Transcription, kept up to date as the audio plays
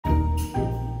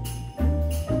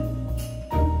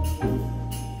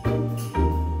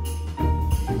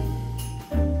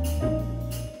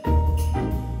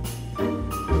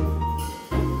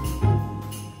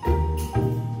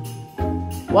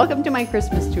Welcome to my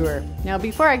Christmas tour. Now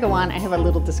before I go on, I have a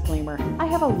little disclaimer. I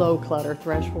have a low clutter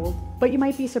threshold, but you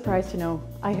might be surprised to know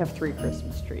I have 3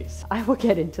 Christmas trees. I will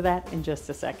get into that in just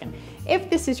a second. If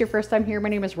this is your first time here, my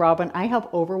name is Robyn. I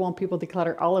help overwhelmed people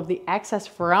declutter all of the excess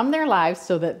from their lives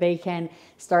so that they can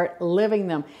start living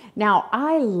them. Now,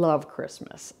 I love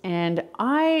Christmas and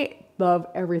I love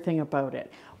everything about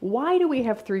it. Why do we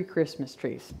have 3 Christmas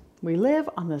trees? We live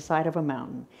on the side of a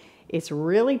mountain. It's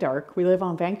really dark. We live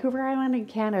on Vancouver Island in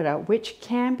Canada, which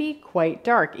can be quite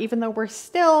dark, even though we're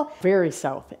still very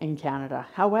south in Canada.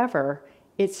 However,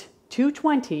 it's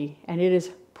 2:20 and it is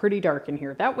pretty dark in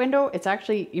here. That window, it's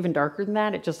actually even darker than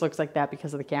that. It just looks like that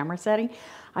because of the camera setting.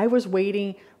 I was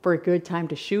waiting for a good time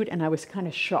to shoot and I was kind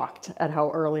of shocked at how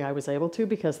early I was able to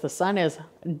because the sun is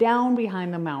down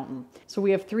behind the mountain. So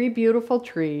we have 3 beautiful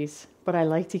trees, but I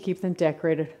like to keep them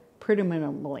decorated pretty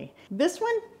minimally. This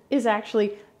one is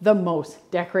actually the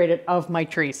most decorated of my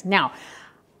trees. Now,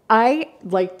 I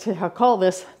like to call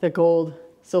this the gold,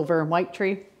 silver, and white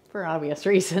tree for obvious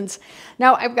reasons.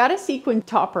 Now, I've got a sequin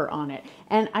topper on it,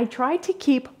 and I try to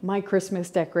keep my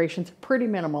Christmas decorations pretty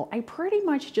minimal. I pretty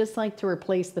much just like to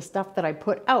replace the stuff that I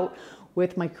put out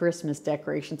with my Christmas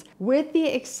decorations, with the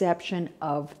exception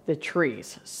of the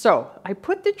trees. So I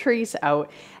put the trees out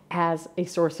as a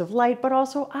source of light, but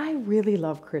also I really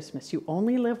love Christmas. You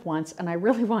only live once and I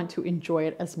really want to enjoy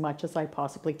it as much as I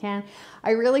possibly can.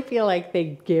 I really feel like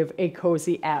they give a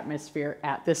cozy atmosphere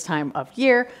at this time of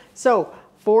year. So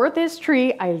for this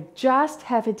tree, I just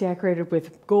have it decorated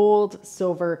with gold,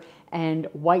 silver, and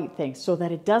white things so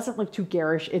that it doesn't look too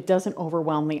garish. It doesn't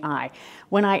overwhelm the eye.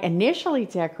 When I initially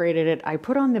decorated it, I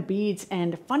put on the beads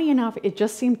and funny enough, it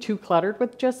just seemed too cluttered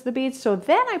with just the beads. So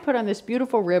then I put on this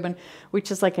beautiful ribbon,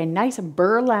 which is like a nice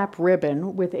burlap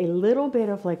ribbon with a little bit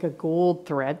of like a gold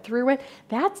thread through it.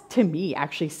 That to me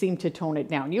actually seemed to tone it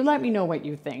down. You let me know what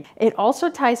you think. It also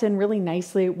ties in really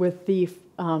nicely with the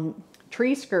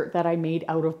tree skirt that I made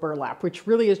out of burlap, which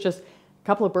really is just a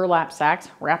couple of burlap sacks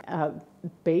wrapped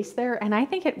base there. And I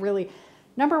think it really,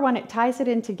 number one, it ties it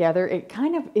in together. It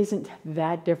kind of isn't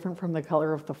that different from the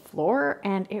color of the floor.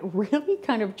 And it really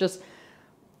kind of just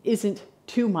isn't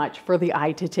too much for the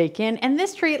eye to take in. And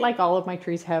this tree, like all of my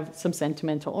trees, have some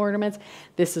sentimental ornaments.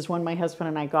 This is one my husband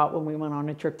and I got when we went on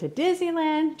a trip to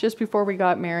Disneyland just before we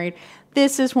got married.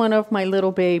 This is one of my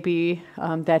little baby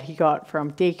that he got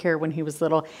from daycare when he was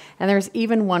little. And there's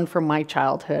even one from my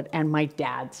childhood and my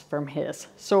dad's from his.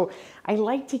 So I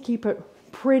like to keep it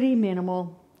pretty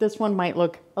minimal. This one might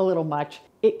look a little much.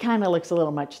 It kind of looks a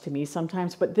little much to me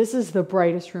sometimes, but this is the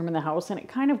brightest room in the house and it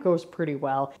kind of goes pretty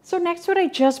well. So next to it, I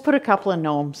just put a couple of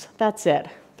gnomes. That's it.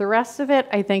 The rest of it,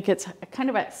 I think it's kind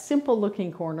of a simple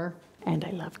looking corner. And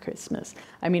I love Christmas.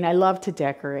 I mean, I love to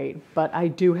decorate, but I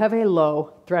do have a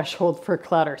low threshold for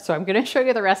clutter. So I'm going to show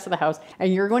you the rest of the house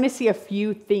and you're going to see a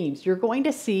few themes. You're going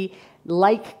to see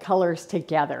like colors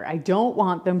together. I don't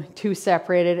want them too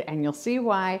separated and you'll see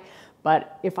why.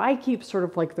 But if I keep sort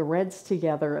of like the reds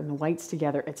together and the whites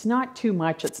together, it's not too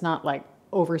much. It's not like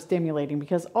overstimulating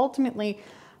because ultimately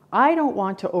I don't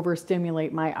want to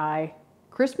overstimulate my eye.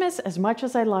 Christmas, as much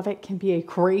as I love it, can be a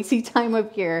crazy time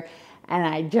of year and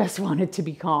I just want it to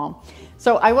be calm.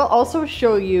 So I will also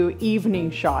show you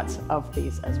evening shots of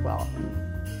these as well.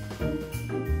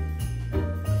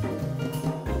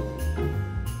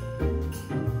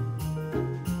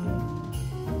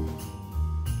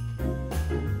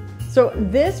 So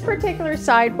this particular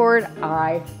sideboard,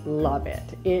 I love it.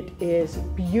 It is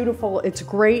beautiful. It's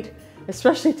great,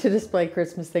 especially to display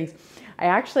Christmas things. I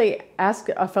actually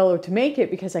asked a fellow to make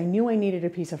it because I knew I needed a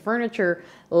piece of furniture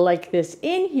like this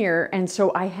in here. And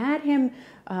so I had him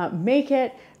make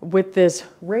it with this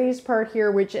raised part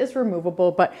here, which is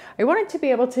removable, but I wanted to be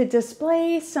able to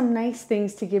display some nice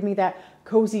things to give me that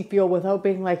cozy feel without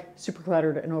being like super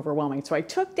cluttered and overwhelming. So I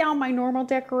took down my normal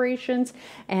decorations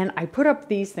and I put up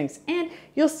these things. And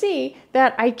you'll see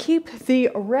that I keep the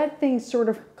red things sort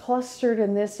of clustered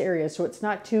in this area so it's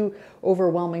not too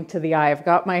overwhelming to the eye. I've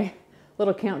got my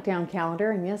little countdown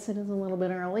calendar, and yes, it is a little bit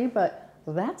early, but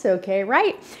that's okay,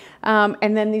 right?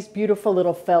 And then these beautiful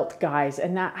little felt guys,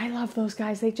 and that I love those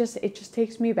guys. It just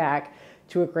takes me back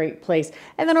to a great place.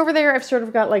 And then over there, I've sort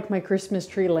of got like my Christmas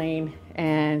tree lane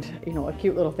and, you know, a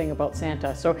cute little thing about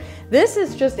Santa. So this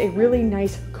is just a really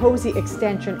nice, cozy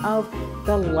extension of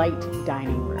the light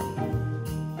dining room.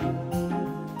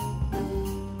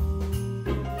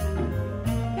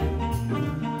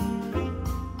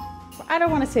 I don't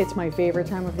want to say it's my favorite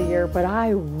time of the year, but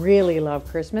I really love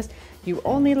Christmas. You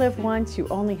only live once, you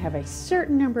only have a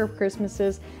certain number of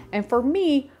Christmases, and for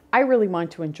me, I really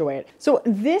want to enjoy it. So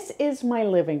this is my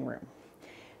living room.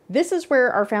 This is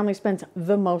where our family spends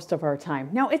the most of our time.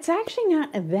 Now, it's actually not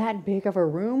that big of a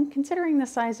room considering the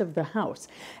size of the house.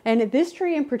 And this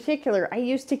tree in particular, I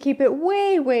used to keep it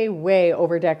way, way, way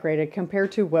over decorated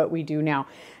compared to what we do now.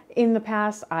 In the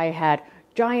past, I had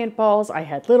giant balls, I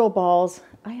had little balls.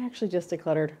 I actually just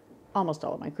decluttered almost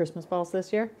all of my Christmas balls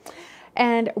this year.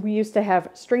 And we used to have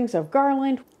strings of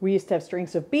garland. We used to have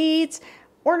strings of beads,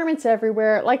 ornaments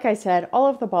everywhere. Like I said, all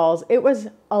of the balls, it was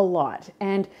a lot.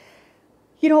 And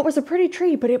you know, it was a pretty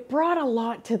tree, but it brought a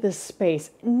lot to this space.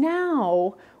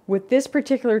 Now, with this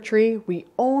particular tree, we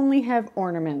only have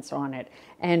ornaments on it.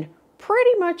 And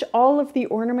pretty much all of the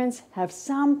ornaments have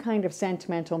some kind of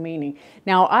sentimental meaning.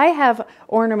 Now, I have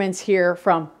ornaments here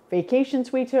from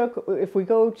vacations we took. If we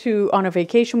go on a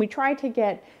vacation, we try to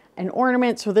get an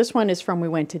ornament. So this one is from we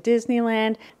went to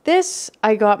Disneyland. This,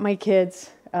 I got my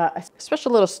kids a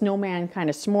special little snowman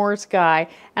kind of s'mores guy.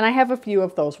 And I have a few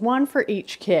of those, one for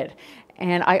each kid.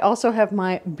 And I also have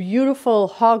my beautiful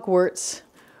Hogwarts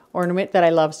ornament that I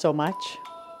love so much.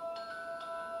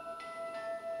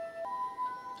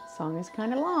 Song is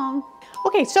kind of long.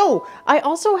 Okay, so I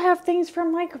also have things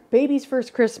from like baby's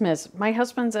first Christmas, my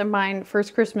husband's and mine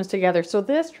first Christmas together. So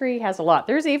this tree has a lot.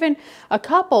 There's even a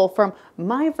couple from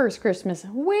my first Christmas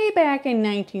way back in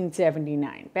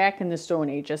 1979, back in the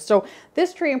Stone Ages. So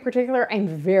this tree in particular, I'm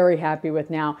very happy with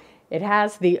now. It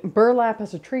has the burlap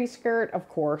as a tree skirt, of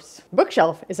course.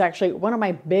 Bookshelf is actually one of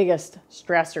my biggest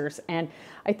stressors. And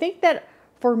I think that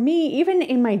for me, even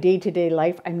in my day-to-day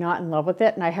life, I'm not in love with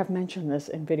it. And I have mentioned this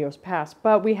in videos past,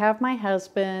 but we have my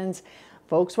husband's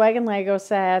Volkswagen Lego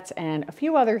sets and a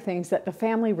few other things that the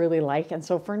family really like. And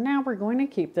so for now, we're going to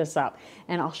keep this up.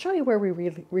 And I'll show you where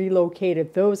we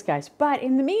relocated those guys. But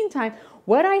in the meantime,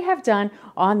 what I have done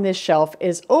on this shelf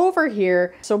is over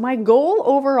here. So my goal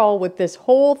overall with this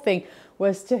whole thing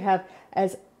was to have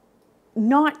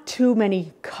not too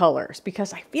many colors,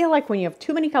 because I feel like when you have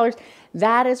too many colors,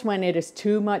 that is when it is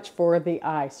too much for the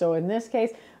eye. So in this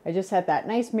case, I just had that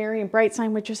nice merry and bright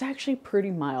sign, which is actually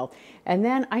pretty mild. And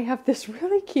then I have this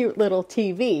really cute little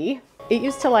TV. It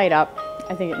used to light up.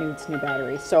 I think it needs new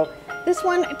batteries. So this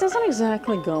one, it doesn't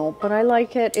exactly go, but I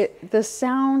like it. The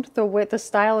sound, the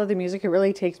style of the music, it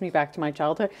really takes me back to my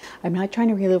childhood. I'm not trying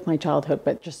to relive my childhood,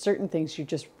 but just certain things you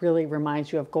just really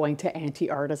reminds you of going to Auntie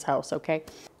Arda's house, okay?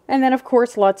 And then of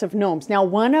course, lots of gnomes. Now,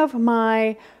 one of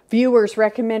my viewers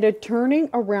recommended turning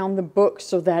around the book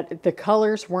so that the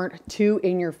colors weren't too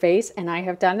in your face. And I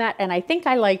have done that, and I think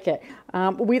I like it.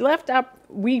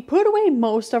 We put away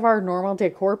most of our normal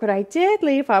decor, but I did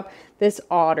leave up this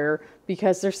otter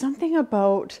because there's something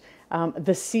about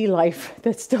the sea life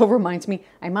that still reminds me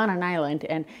I'm on an island,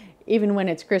 and even when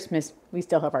it's Christmas, we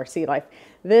still have our sea life.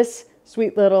 This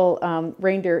sweet little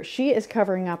reindeer, she is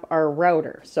covering up our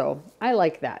router. So I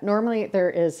like that. Normally there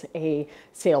is a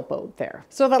sailboat there.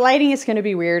 So the lighting is going to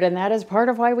be weird, and that is part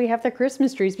of why we have the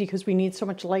Christmas trees, because we need so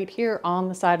much light here on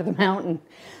the side of the mountain.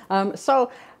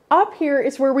 So up here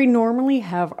is where we normally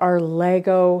have our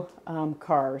Lego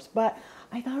cars, but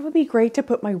I thought it would be great to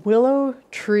put my willow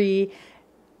tree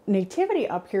nativity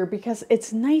up here because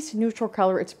it's nice neutral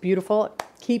color. It's beautiful. It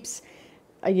keeps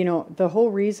you know, the whole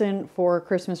reason for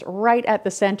Christmas right at the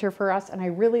center for us. And I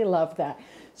really love that.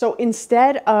 So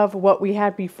instead of what we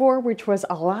had before, which was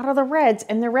a lot of the reds,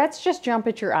 and the reds just jump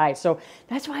at your eye. So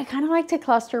that's why I kind of like to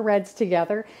cluster reds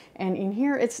together. And in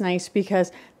here, it's nice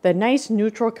because the nice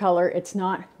neutral color, it's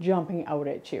not jumping out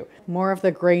at you. More of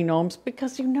the gray gnomes,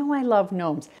 because you know I love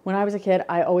gnomes. When I was a kid,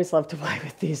 I always loved to play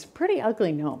with these pretty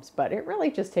ugly gnomes, but it really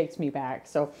just takes me back.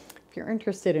 So if you're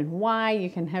interested in why, you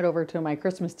can head over to my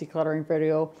Christmas decluttering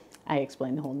video. I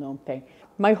explain the whole gnome thing.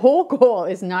 My whole goal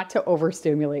is not to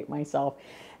overstimulate myself.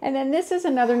 And then this is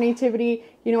another nativity.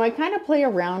 You know, I kind of play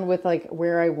around with like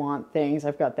where I want things.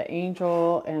 I've got the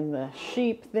angel and the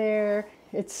sheep there.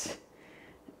 It's,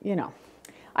 you know,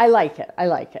 I like it. I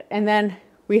like it. And then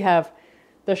we have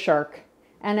the shark.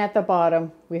 And at the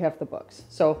bottom, we have the books.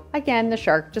 So again, the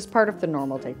shark, just part of the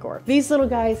normal decor. These little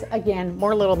guys, again,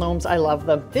 more little gnomes, I love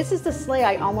them. This is the sleigh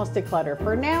I almost declutter.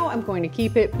 For now, I'm going to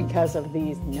keep it because of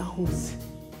these gnomes.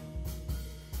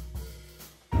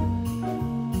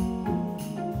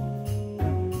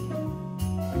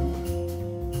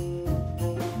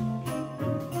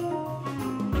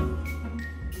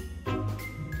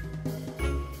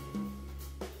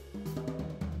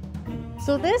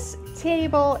 So this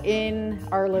table in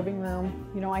our living room,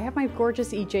 you know, I have my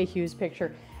gorgeous E.J. Hughes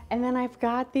picture, and then I've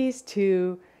got these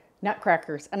two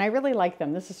nutcrackers, and I really like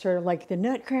them. This is sort of like the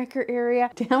nutcracker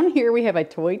area. Down here we have a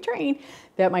toy train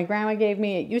that my grandma gave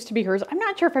me. It used to be hers. I'm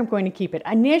not sure if I'm going to keep it.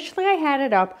 Initially I had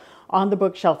it up on the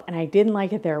bookshelf and I didn't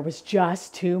like it there. It was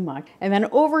just too much. And then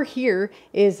over here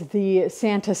is the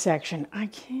Santa section. I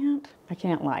can't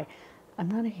lie. I'm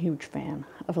not a huge fan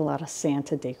of a lot of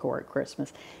Santa decor at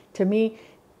Christmas. To me,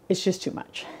 it's just too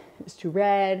much. It's too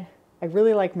red. I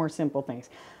really like more simple things.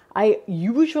 I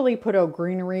usually put out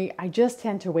greenery. I just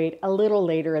tend to wait a little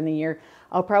later in the year.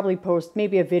 I'll probably post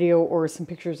maybe a video or some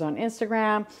pictures on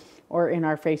Instagram or in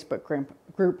our Facebook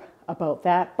group about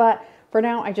that. But for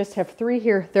now, I just have 3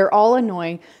 here. They're all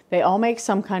annoying. They all make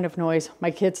some kind of noise. My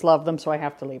kids love them, so I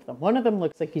have to leave them. One of them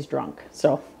looks like he's drunk.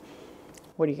 So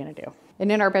what are you gonna do?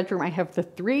 And in our bedroom, I have the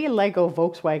 3 Lego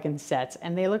Volkswagen sets,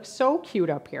 and they look so cute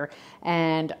up here.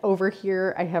 And over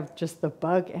here, I have just the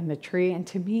bug and the tree. And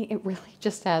to me, it really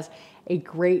just has a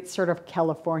great sort of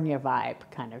California vibe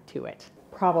kind of to it.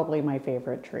 Probably my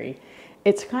favorite tree.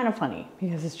 It's kind of funny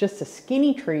because it's just a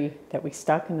skinny tree that we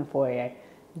stuck in the foyer.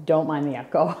 Don't mind the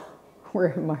echo. We're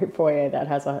in my foyer that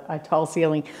has a tall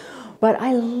ceiling, but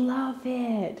I love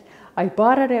it. I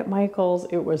bought it at Michael's.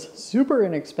 It was super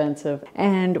inexpensive.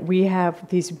 And we have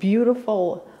these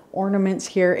beautiful ornaments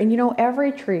here. And you know,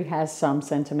 every tree has some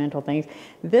sentimental things.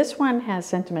 This one has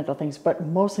sentimental things, but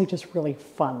mostly just really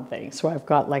fun things. So I've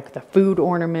got like the food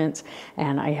ornaments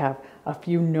and I have a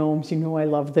few gnomes. You know, I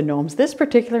love the gnomes. This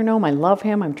particular gnome, I love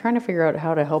him. I'm trying to figure out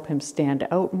how to help him stand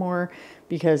out more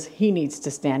because he needs to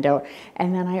stand out.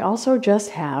 And then I also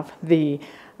just have the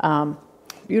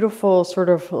beautiful sort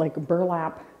of like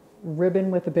burlap ribbon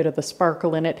with a bit of the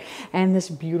sparkle in it and this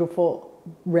beautiful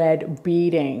red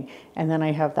beading. And then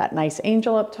I have that nice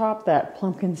angel up top that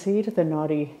Plumpkin Seed, the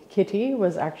naughty kitty,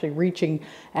 was actually reaching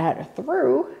at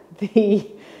through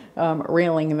the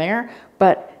railing there.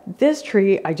 But this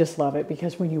tree, I just love it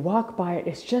because when you walk by it,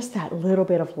 it's just that little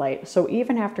bit of light. So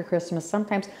even after Christmas,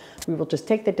 sometimes we will just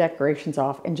take the decorations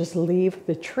off and just leave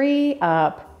the tree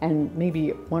up and maybe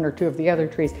 1 or 2 of the other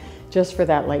trees just for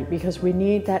that light because we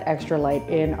need that extra light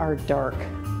in our dark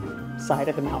side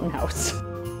of the mountain house.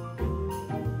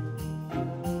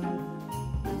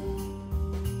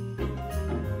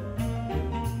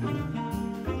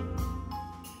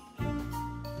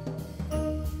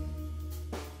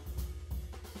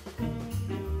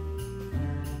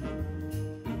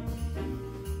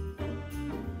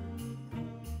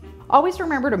 Always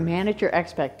remember to manage your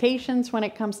expectations when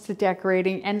it comes to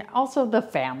decorating and also the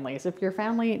families. If your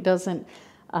family doesn't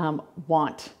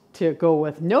want to go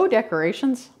with no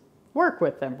decorations, work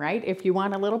with them, right? If you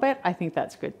want a little bit, I think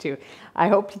that's good too. I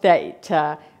hope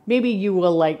that maybe you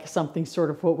will like something sort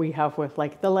of what we have with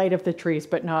like the light of the trees,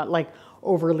 but not like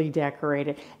overly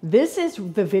decorated. This is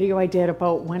the video I did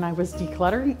about when I was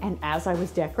decluttering and as I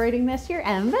was decorating this year.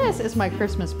 And this is my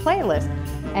Christmas playlist.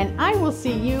 And I will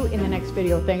see you in the next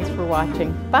video. Thanks for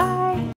watching. Bye.